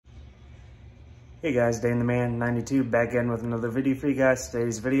Hey guys, Dane the Man 92 back again with another video for you guys.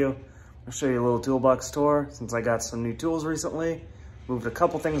 Today's video, I'll show you a little toolbox tour since I got some new tools recently. Moved a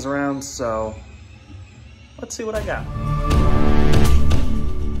couple things around, so let's see what I got.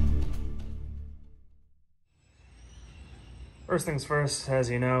 First things first, as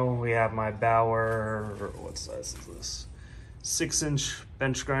you know, we have my Bauer, what size is this? 6-inch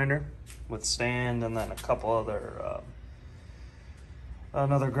bench grinder with stand and then a couple other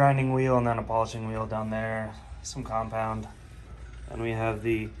another grinding wheel and then a polishing wheel down there, some compound. And we have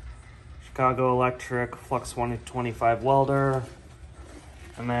the Chicago Electric Flux 125 welder,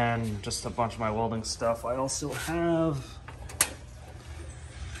 and then just a bunch of my welding stuff. I also have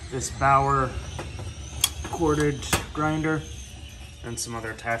this Bauer corded grinder and some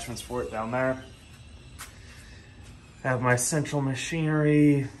other attachments for it down there. I have my Central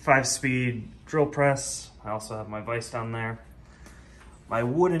Machinery 5-speed drill press. I also have my vise down there. My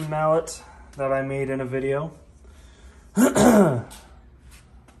wooden mallet that I made in a video.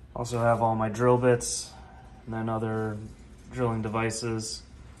 Also have all my drill bits and then other drilling devices.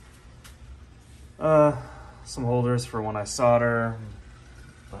 Some holders for when I solder,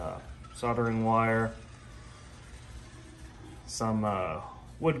 soldering wire, some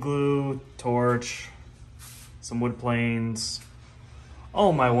wood glue, torch, some wood planes,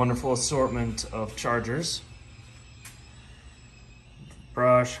 all my wonderful assortment of chargers.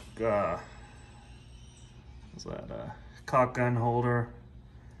 Brush, what's that, caulk gun holder,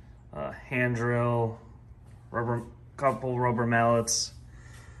 hand drill, couple rubber mallets,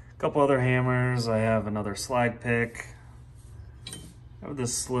 couple other hammers. I have another slag pick. I have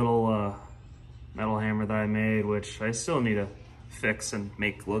this little metal hammer that I made, which I still need to fix and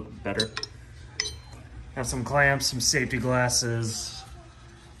make look better. Have some clamps, some safety glasses,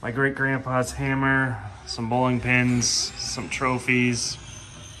 my great grandpa's hammer, some bowling pins, some trophies.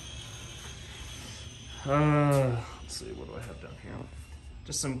 Let's see, what do I have down here?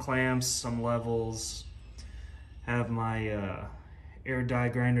 Just some clamps, some levels. Have my air die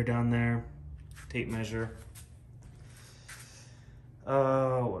grinder down there, tape measure.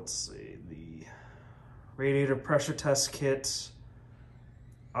 Let's see, the radiator pressure test kit,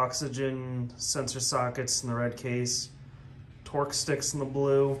 oxygen sensor sockets in the red case, torque sticks in the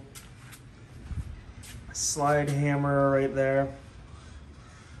blue, slide hammer right there,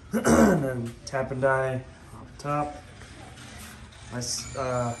 and then tap and die on top. My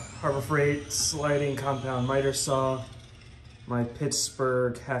Harbor Freight sliding compound miter saw, my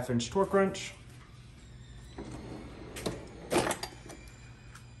Pittsburgh 1/2-inch torque wrench,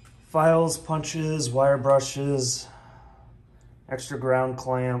 files, punches, wire brushes, extra ground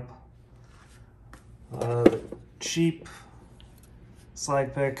clamp, cheap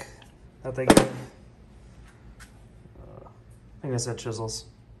slag pick that they give. I think I said chisels.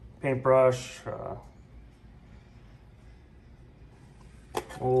 Paintbrush,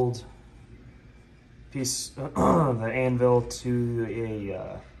 old piece, the anvil to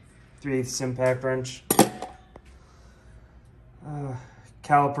a 3/8 impact wrench,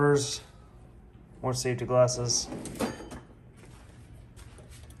 calipers, more safety glasses.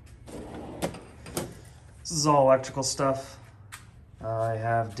 This is all electrical stuff. I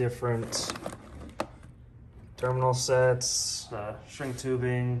have different terminal sets, shrink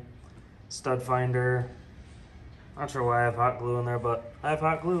tubing, stud finder. Not sure why I have hot glue in there, but I have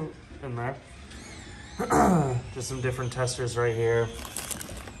hot glue in there. Just some different testers right here.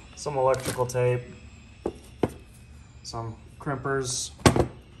 Some electrical tape. Some crimpers.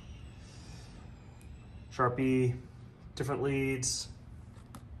 Sharpie, different leads.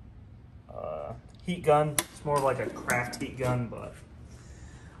 Heat gun. It's more like a craft heat gun, but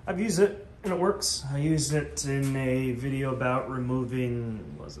I've used it and it works. I used it in a video about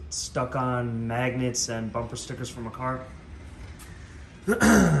removing, stuck-on magnets and bumper stickers from a car.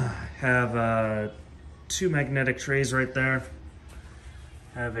 Have 2 magnetic trays right there.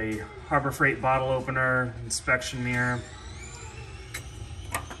 Have a Harbor Freight bottle opener, inspection mirror.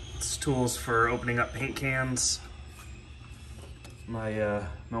 It's tools for opening up paint cans. My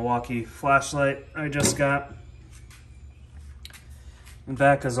Milwaukee flashlight I just got. In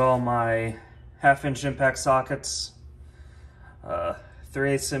back is all my 1/2-inch impact sockets,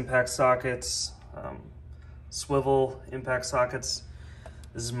 3/8 impact sockets, swivel impact sockets.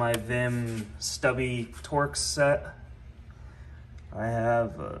 This is my Vim stubby Torx set. I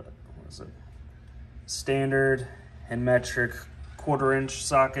have standard and metric 1/4-inch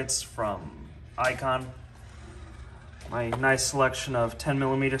sockets from Icon. My nice selection of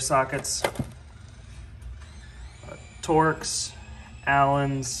 10mm sockets, Torx,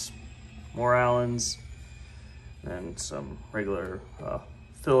 Allens, more Allens, and some regular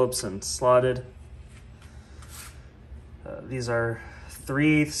Phillips and slotted. These are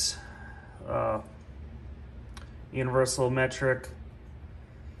 3/8 universal metric,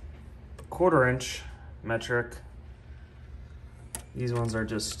 1/4 inch metric. These ones are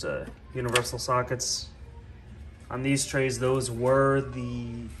just universal sockets. On these trays, those were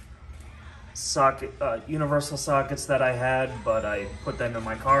the socket universal sockets that I had, but I put them in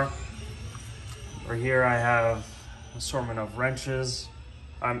my car. Over here I have an assortment of wrenches.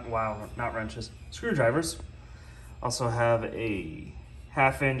 Wow, not wrenches, screwdrivers. Also have a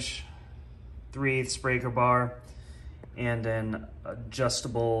 1/2 inch 3/8 breaker bar and an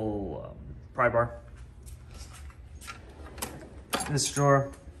adjustable pry bar. In this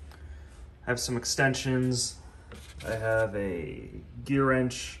drawer, I have some extensions. I have a gear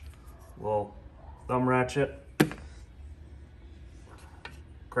wrench, little thumb ratchet.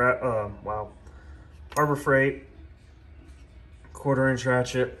 Wow. Harbor Freight 1/4 inch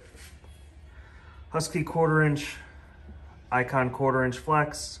ratchet. Husky 1/4 inch. Icon 1/4 inch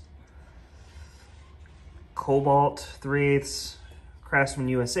flex. Cobalt 3/8. Craftsman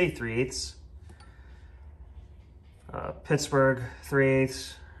USA 3/8. Pittsburgh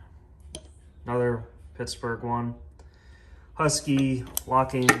 3/8. Another Pittsburgh one. Husky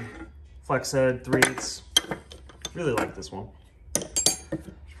locking flex head 3/8. Really like this one.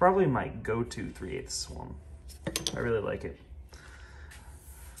 It's probably my go-to 3/8 one. I really like it.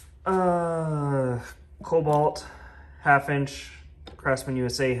 Cobalt 1/2 inch. Craftsman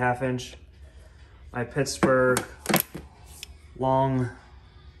USA 1/2 inch. My Pittsburgh long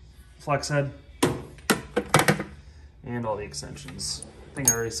flex head. And all the extensions. I think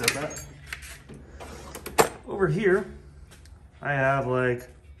I already said that. Over here, I have like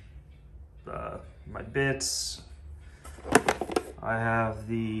my bits. I have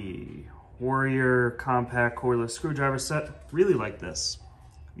the Warrior compact cordless screwdriver set. Really like this.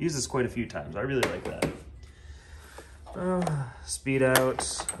 I've used this quite a few times. I really like that. Speed out,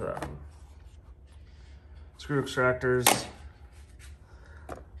 screw extractors,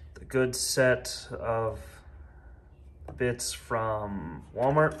 the good set of bits from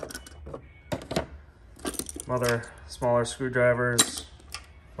Walmart, some other smaller screwdrivers,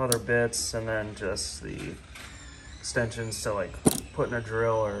 other bits, and then just the extensions to like put in a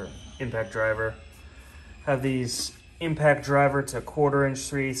drill or impact driver. Have these impact driver to 1/4 inch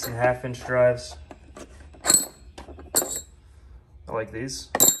 3/8 and 1/2 inch drives. I like these.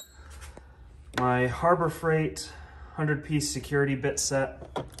 My Harbor Freight 100-piece security bit set.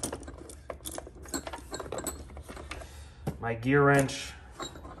 My gear wrench.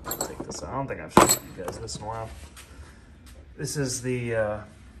 I'll take this out. I don't think I've shown you guys this in a while. This is the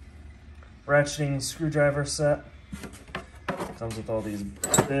ratcheting screwdriver set. Comes with all these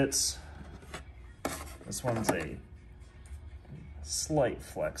bits. This one's a slight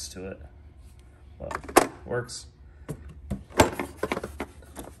flex to it, but works.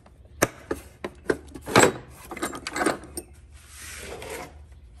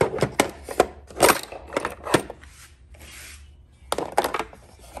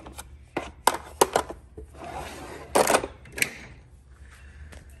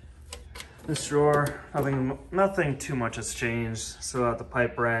 This drawer, nothing too much has changed. Still got the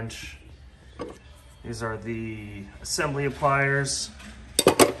pipe wrench. These are the assembly pliers.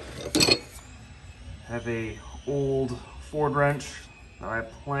 Have a old Ford wrench that I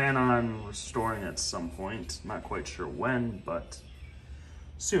plan on restoring at some point. Not quite sure when, but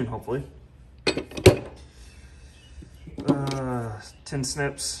soon, hopefully. Tin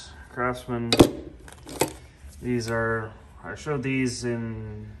snips, Craftsman. These are, I showed these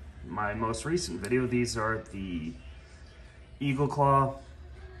in my most recent video. These are the Eagle Claw.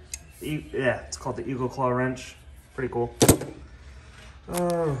 Yeah, it's called the Eagle Claw wrench. Pretty cool.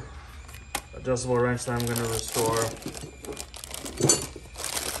 Adjustable wrench that I'm going to restore.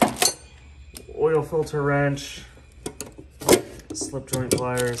 Oil filter wrench. Slip joint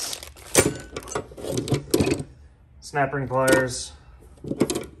pliers. Snap ring pliers.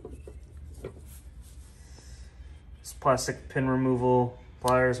 This plastic pin removal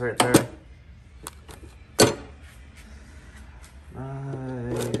pliers right there.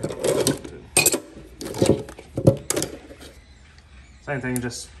 Same thing,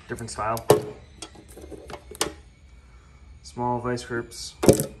 just different style. Small vice grips.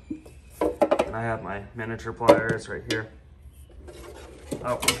 And I have my miniature pliers right here.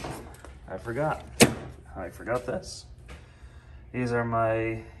 Oh, I forgot this. These are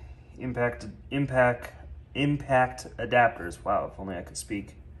my impact adapters. Wow, if only I could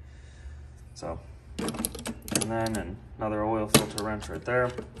speak. So, and then another oil filter wrench right there.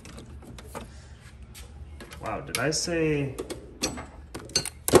 Wow, did I say?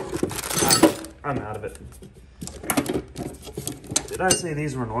 I'm out of it. Did I say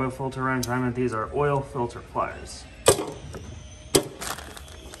these were an oil filter wrench? I meant these are oil filter pliers.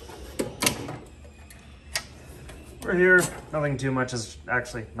 We're here, nothing too much is,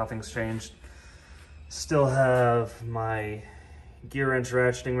 actually nothing's changed. Still have my gear wrench,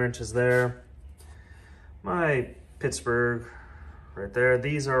 ratcheting wrenches there. My Pittsburgh right there.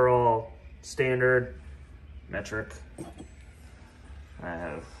 These are all standard, metric. I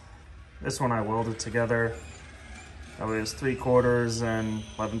have this one I welded together. That was 3/4 and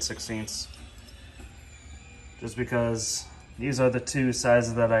 11/16. Just because these are the two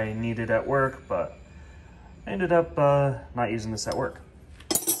sizes that I needed at work, but I ended up not using this at work.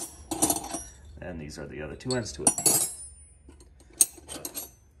 And these are the other two ends to it.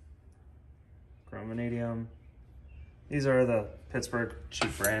 Chrome vanadium. These are the Pittsburgh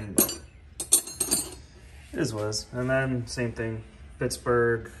cheap brand, but it is what it is. And then same thing,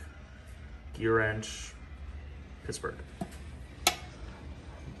 Pittsburgh, gear wrench, Pittsburgh.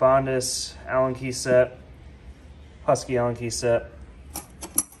 Bondus Allen key set, Husky Allen key set.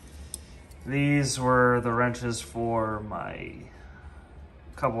 These were the wrenches for my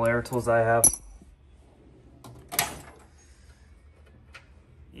couple air tools I have.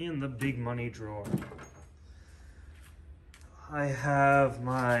 In the big money drawer, I have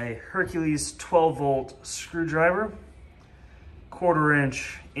my Hercules 12-volt screwdriver, 1/4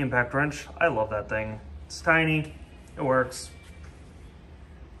 inch impact wrench. I love that thing. It's tiny, it works,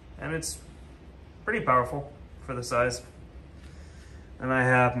 and it's pretty powerful for the size. And I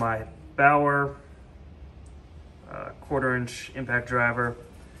have my Bauer 1/4 inch impact driver,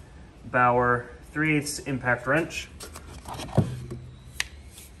 Bauer 3/8 impact wrench.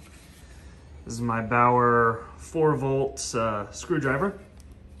 This is my Bauer 4-volt screwdriver.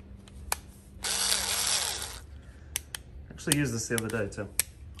 Actually used this the other day too.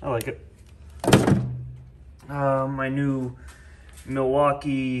 I like it. My new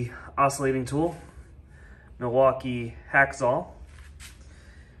Milwaukee oscillating tool, Milwaukee Hacksaw.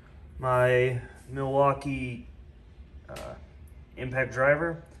 My Milwaukee impact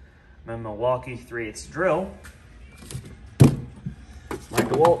driver, my Milwaukee 3/8 drill. My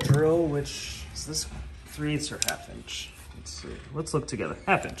DeWalt drill, which is this 3/8 or 1/2 inch? Let's see. Let's look together.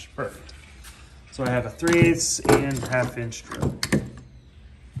 1/2 inch, perfect. So I have a 3/8 and 1/2 inch drill.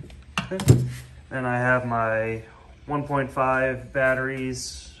 Okay. Then I have my 1.5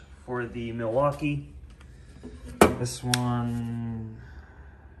 batteries for the Milwaukee. This one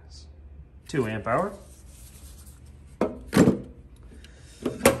is 2 amp hour.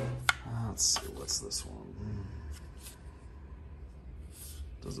 Let's see, what's this one?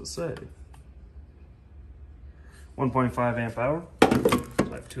 Does it say? 1.5 amp hour. So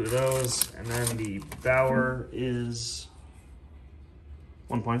I have 2 of those, and then the Bauer is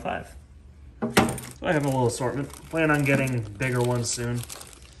 1.5. So I have a little assortment. Plan on getting bigger ones soon.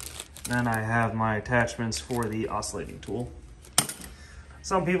 Then I have my attachments for the oscillating tool.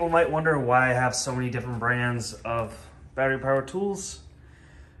 Some people might wonder why I have so many different brands of battery powered tools.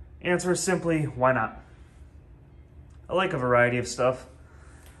 Answer is simply, why not? I like a variety of stuff.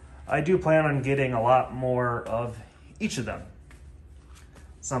 I do plan on getting a lot more of each of them.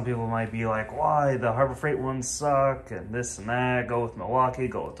 Some people might be like, why? The Harbor Freight ones suck, and this and that. Go with Milwaukee,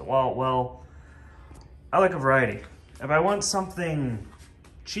 go with DeWalt. Well, I like a variety. If I want something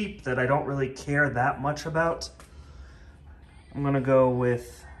cheap that I don't really care that much about, I'm gonna go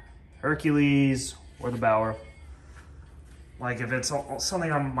with Hercules or the Bauer. Like if it's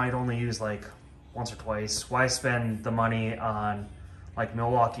something I might only use like once or twice, why spend the money on like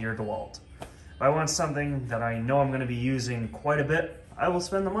Milwaukee or DeWalt? If I want something that I know I'm going to be using quite a bit, I will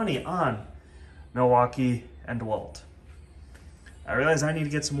spend the money on Milwaukee and DeWalt. I realize I need to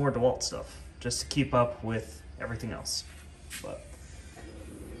get some more DeWalt stuff just to keep up with everything else. But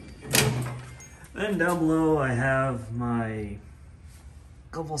then down below I have my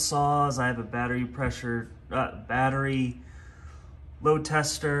couple saws. I have a battery load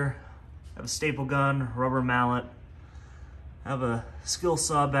tester. I have a staple gun, rubber mallet. I have a skill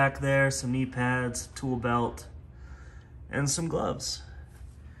saw back there, some knee pads, tool belt, and some gloves.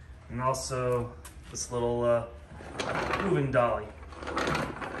 And also this little moving dolly.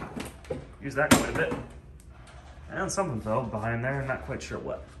 Use that quite a bit. And something fell behind there, I'm not quite sure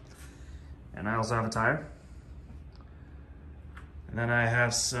what. And I also have a tire. And then I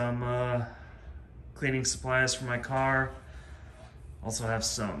have some cleaning supplies for my car. Also have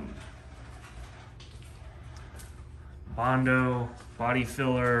some Bondo body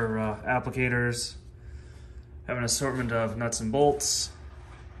filler applicators. Have an assortment of nuts and bolts,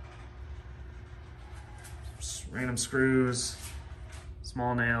 random screws,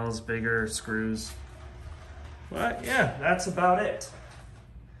 small nails, bigger screws. But yeah, that's about it.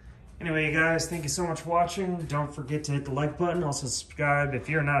 Anyway, you guys, thank you so much for watching. Don't forget to hit the like button. Also subscribe if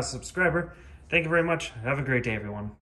you're not a subscriber. Thank you very much. Have a great day, everyone.